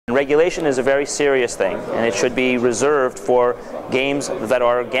regulation is a very serious thing, and it should be reserved for games that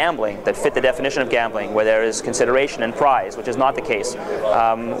are gambling, that fit the definition of gambling, where there is consideration and prize, which is not the case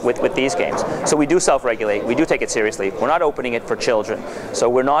with these games. So we do self-regulate. We do take it seriously. We're not opening it for children. So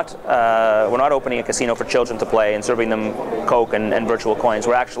we're not opening a casino for children to play and serving them Coke and virtual coins.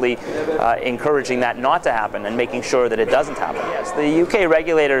 We're actually encouraging that not to happen and making sure that it doesn't happen. Yes, the UK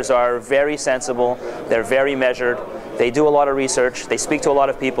regulators are very sensible. They're very measured. They do a lot of research, they speak to a lot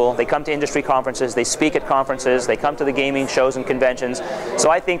of people, they come to industry conferences, they speak at conferences, they come to the gaming shows and conventions.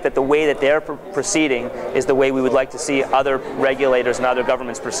 So I think that the way that they're proceeding is the way we would like to see other regulators and other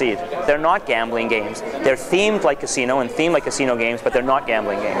governments proceed. They're not gambling games. They're themed like casino and themed like casino games, but they're not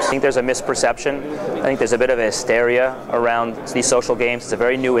gambling games. I think there's a misperception. I think there's a bit of a hysteria around these social games. It's a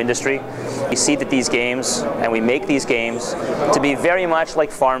very new industry. We see that these games, and we make these games to be very much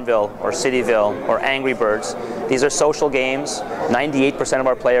like Farmville or Cityville or Angry Birds. These are social games. 98% of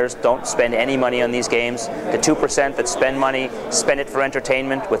our players don't spend any money on these games. The 2% that spend money spend it for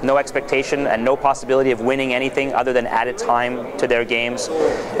entertainment with no expectation and no possibility of winning anything other than added time to their games.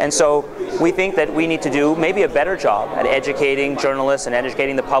 And so we think that we need to do maybe a better job at educating journalists and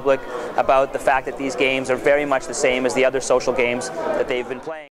educating the public about the fact that these games are very much the same as the other social games that they've been playing.